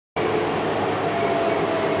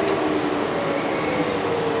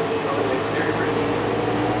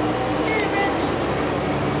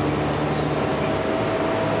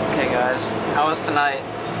How was tonight?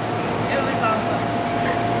 It was awesome.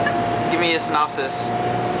 Give me a synopsis.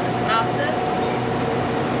 A synopsis?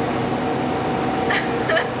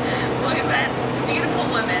 Well, we met beautiful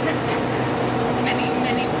women. Many,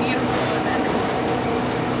 many beautiful women.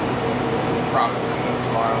 Promises of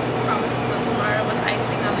tomorrow. Promises of tomorrow with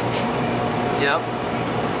icing on the cake. Yep.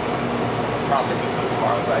 Promises of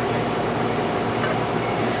tomorrow's icing.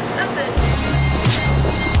 That's it.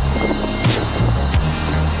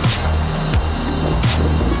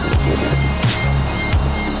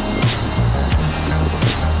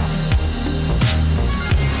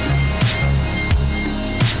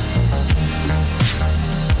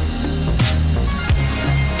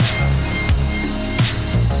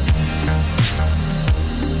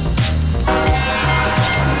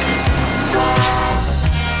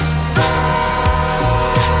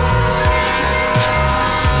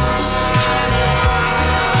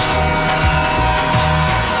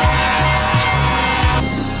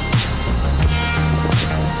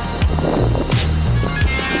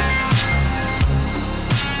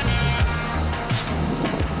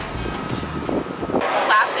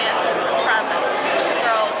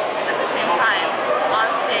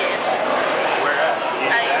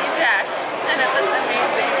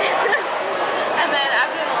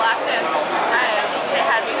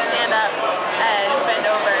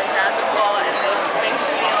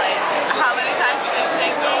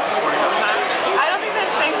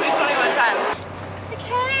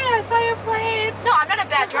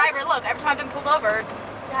 Driver, look, every time I've been pulled over,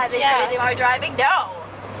 they say they want me driving. No!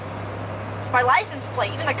 It's my license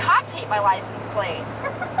plate. Even the cops hate my license plate.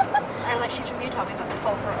 And like, she's from Utah, we must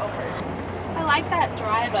pull her over. I like that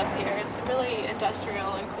drive up here. It's really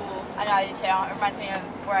industrial and cool. I know, I do too. It reminds me of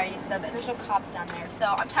where I used to live, and there's no cops down there. So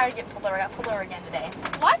I'm tired of getting pulled over. I got pulled over again today.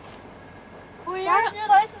 What? Your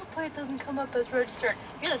license plate doesn't come up as registered.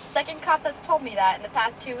 You're the second cop that's told me that in the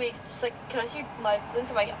past 2 weeks. Just like, can I see your license?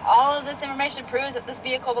 I'm like, all of this information proves that this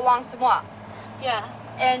vehicle belongs to moi. Yeah.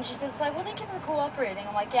 And she's just like, well, thank you for cooperating.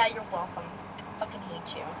 I'm like, yeah, you're welcome. I fucking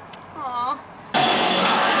hate you. Aww.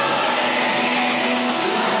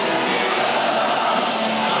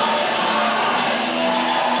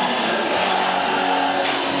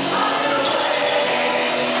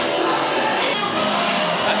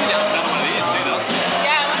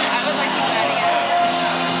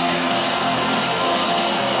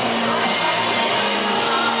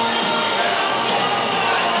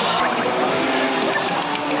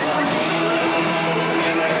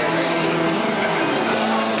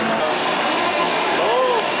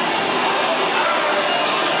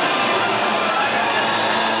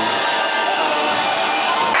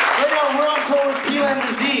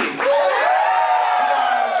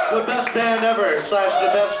 The best band ever, slash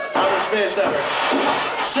the best outer space ever.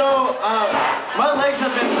 So, my legs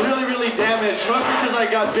have been really, really damaged, mostly because I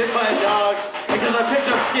got bit by a dog, and because I picked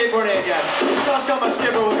up skateboarding again. This song's called My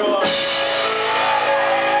Skipper Will Go On.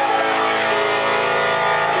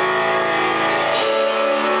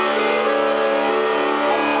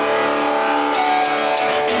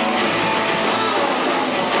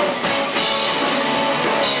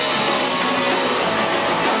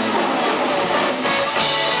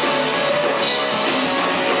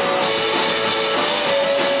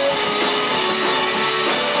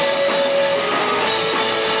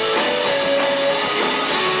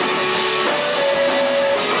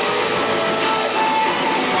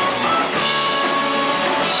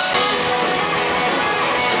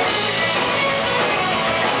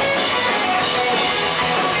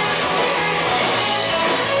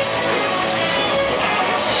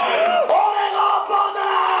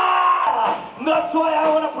 That's why I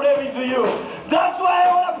wanna play with you. That's why I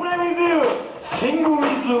wanna play with you. Sing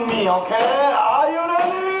with me, okay? Are you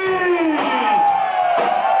ready?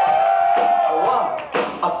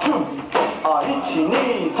 1, 2, 1, 2,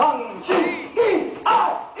 3, 4, 1, 2, 3,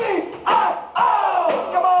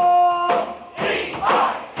 come on!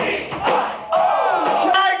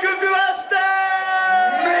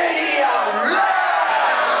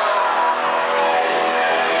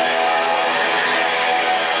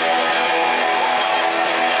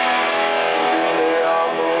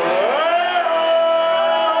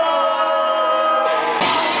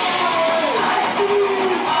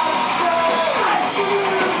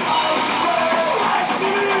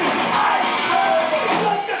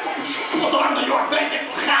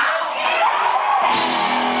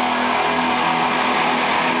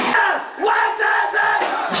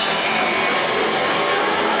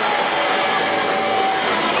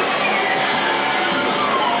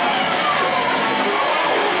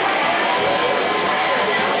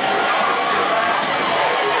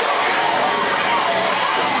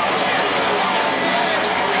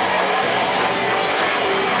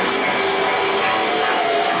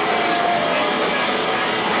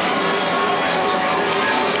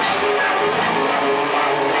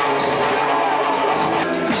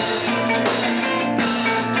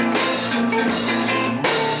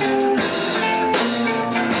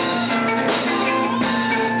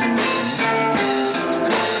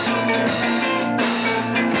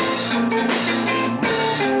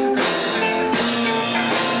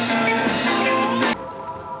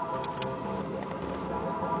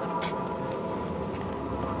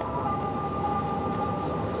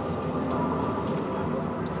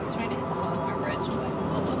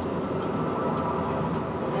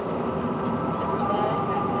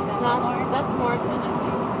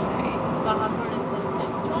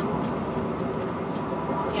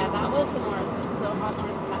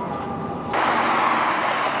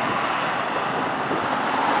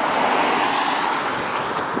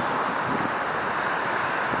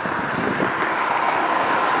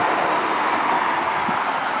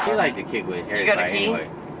 You like to kick with everybody got a key? anyway.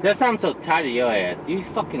 That's why I'm so tired of your ass. You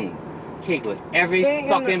fucking kick with every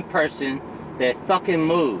fucking person that fucking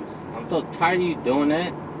moves. I'm so tired of you doing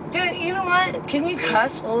that. Dude, you know what? Can you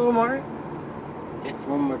cuss a little more? Just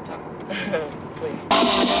one more time. Please.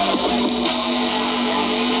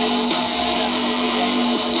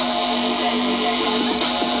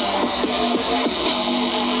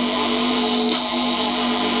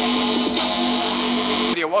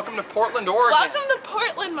 Welcome to Portland, Oregon. Welcome to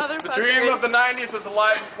Portland, motherfuckers. The dream of the 90s is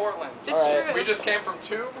alive in Portland. It's true. We just came from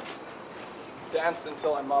Tube. Danced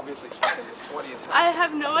until I'm obviously fucking sweaty as hell. I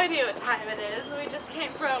have no idea what time it is. We just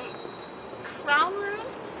came from Crown Room.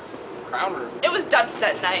 Crown Room. It was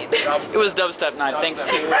dubstep night. It was dubstep night.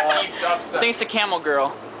 Dubstep. Thanks to Camel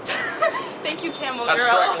Girl. Thank you, Camel That's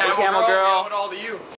Girl. correct. Camel Camel Girl. Girl. Owe it all to you.